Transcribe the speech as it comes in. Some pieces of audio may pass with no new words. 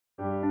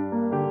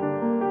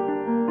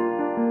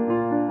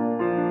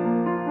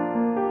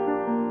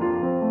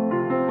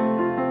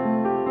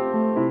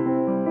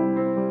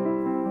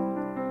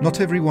Not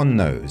everyone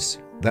knows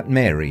that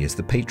Mary is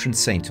the patron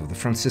saint of the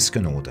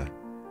Franciscan order,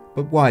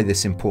 but why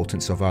this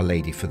importance of Our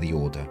Lady for the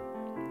order?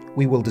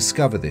 We will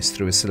discover this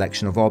through a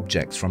selection of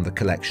objects from the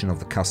collection of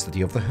the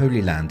Custody of the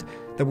Holy Land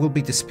that will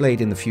be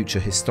displayed in the future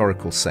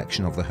historical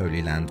section of the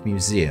Holy Land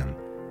Museum.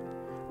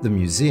 The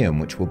museum,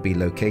 which will be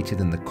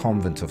located in the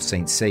convent of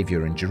St.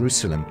 Saviour in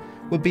Jerusalem,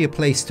 will be a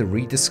place to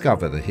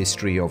rediscover the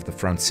history of the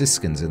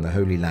Franciscans in the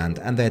Holy Land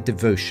and their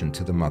devotion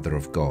to the Mother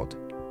of God.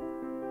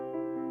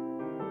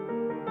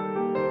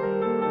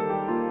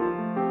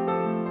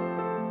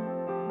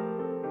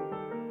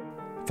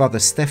 Father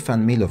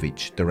Stefan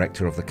Milovic,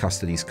 Director of the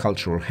Custody's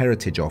Cultural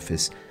Heritage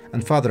Office,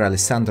 and Father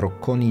Alessandro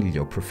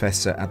Coniglio,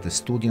 Professor at the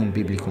Studium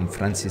Biblicum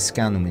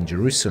Franciscanum in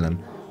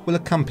Jerusalem, will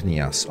accompany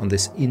us on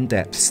this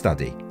in-depth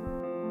study.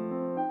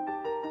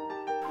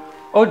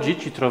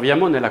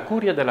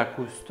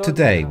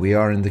 Today we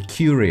are in the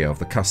Curia of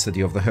the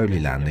Custody of the Holy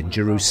Land in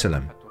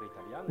Jerusalem.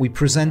 We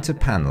present a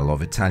panel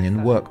of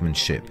Italian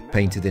workmanship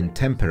painted in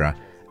tempera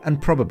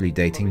and probably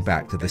dating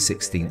back to the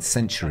 16th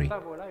century.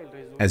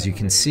 As you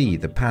can see,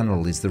 the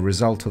panel is the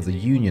result of the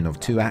union of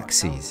two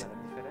axes.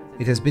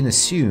 It has been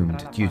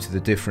assumed, due to the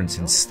difference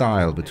in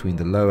style between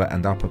the lower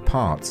and upper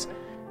parts,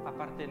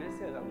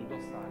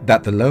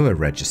 that the lower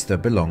register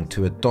belonged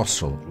to a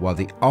dossal, while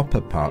the upper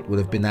part would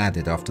have been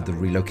added after the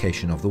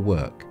relocation of the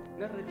work.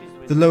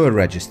 The lower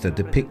register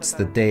depicts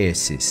the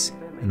Deesis,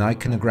 an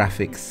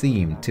iconographic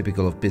theme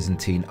typical of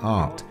Byzantine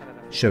art,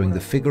 showing the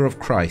figure of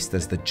Christ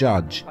as the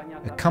judge,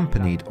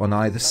 accompanied on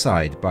either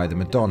side by the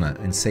Madonna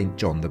and St.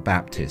 John the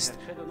Baptist,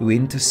 who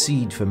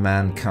intercede for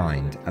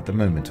mankind at the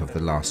moment of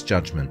the Last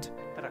Judgment.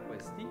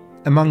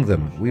 Among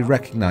them, we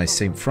recognize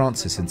St.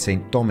 Francis and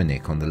St.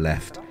 Dominic on the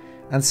left,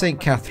 and St.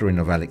 Catherine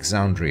of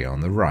Alexandria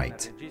on the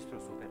right.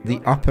 The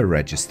upper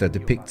register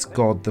depicts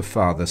God the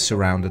Father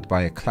surrounded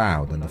by a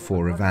cloud and the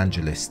four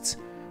evangelists,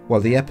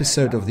 while the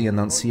episode of the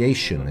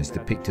Annunciation is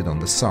depicted on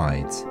the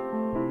sides.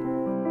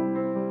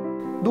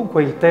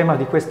 Dunque il tema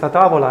di questa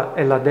tavola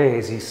è la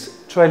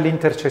Deesis, cioè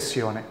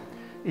l'intercessione.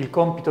 Il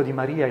compito di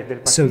Maria e del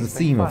Battista. So the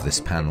theme of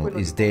this panel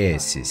is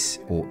Deesis,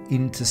 or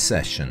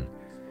intercession.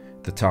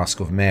 The task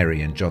of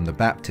Mary and John the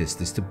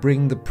Baptist is to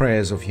bring the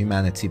prayers of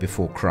humanity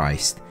before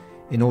Christ,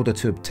 in order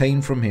to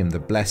obtain from him the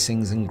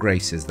blessings and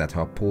graces that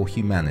our poor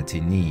humanity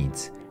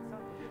needs.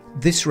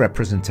 This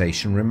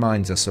representation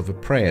reminds us of a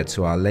prayer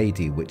to Our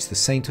Lady which the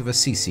Saint of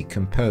Assisi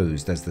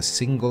composed as the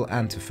single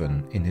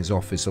antiphon in his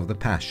Office of the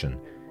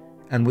Passion,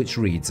 and which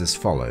reads as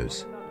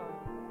follows.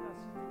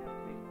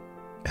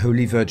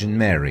 Holy Virgin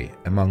Mary,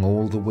 among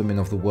all the women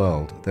of the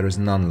world, there is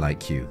none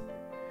like you.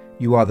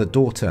 You are the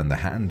daughter and the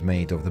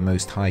handmaid of the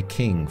Most High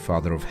King,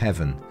 Father of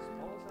Heaven.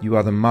 You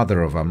are the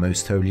mother of our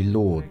Most Holy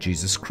Lord,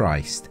 Jesus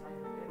Christ.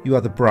 You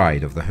are the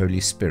bride of the Holy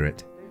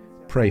Spirit.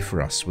 Pray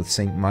for us with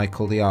Saint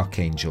Michael the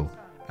Archangel,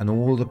 and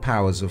all the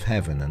powers of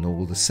heaven and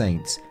all the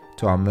saints,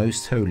 to our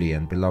most holy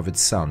and beloved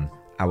Son,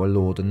 our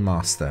Lord and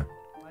Master.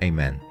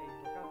 Amen.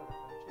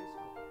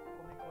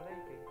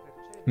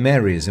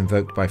 Mary is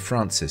invoked by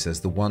Francis as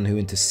the one who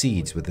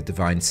intercedes with the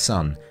Divine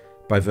Son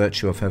by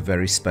virtue of her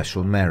very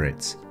special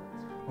merits.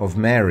 Of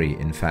Mary,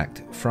 in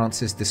fact,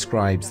 Francis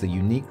describes the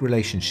unique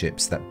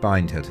relationships that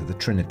bind her to the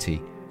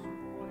Trinity.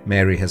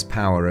 Mary has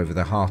power over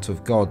the heart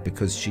of God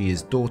because she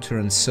is daughter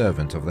and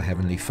servant of the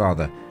Heavenly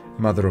Father,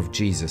 mother of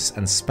Jesus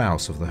and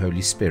spouse of the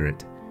Holy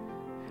Spirit.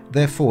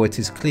 Therefore, it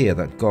is clear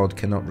that God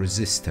cannot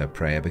resist her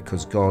prayer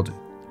because God,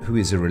 who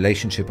is a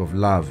relationship of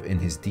love in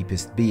his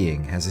deepest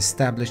being, has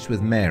established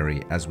with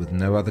Mary, as with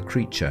no other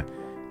creature,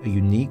 a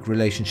unique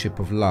relationship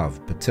of love,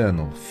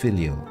 paternal,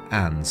 filial,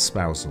 and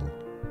spousal.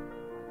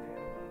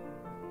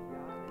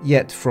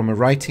 Yet, from a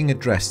writing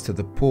addressed to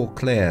the poor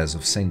Clares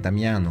of Saint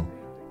Damiano,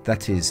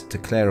 that is, to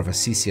Clare of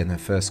Assisi and her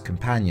first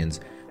companions,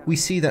 we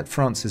see that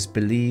Francis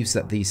believes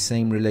that these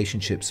same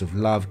relationships of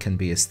love can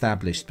be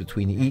established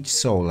between each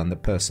soul and the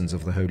persons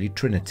of the Holy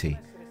Trinity.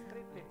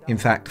 In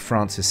fact,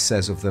 Francis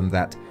says of them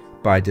that,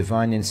 by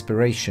divine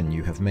inspiration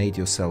you have made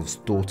yourselves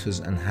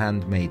daughters and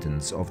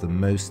handmaidens of the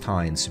Most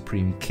High and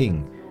Supreme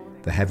King,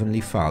 the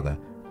Heavenly Father,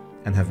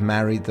 and have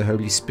married the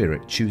Holy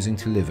Spirit, choosing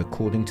to live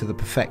according to the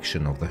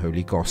perfection of the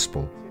Holy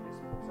Gospel.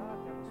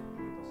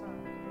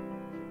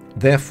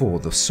 Therefore,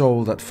 the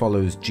soul that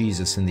follows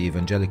Jesus in the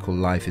evangelical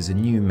life is a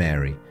new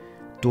Mary,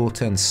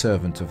 daughter and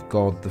servant of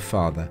God the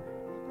Father,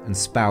 and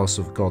spouse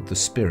of God the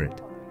Spirit,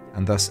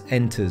 and thus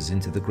enters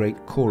into the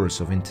great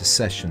chorus of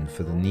intercession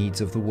for the needs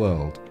of the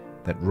world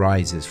that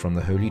rises from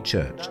the Holy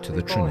Church to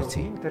the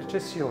Trinity.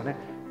 Intercessione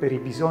per I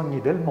bisogni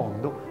del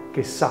mondo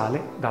che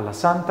sale dalla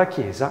Santa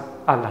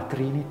Chiesa alla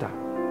Trinità.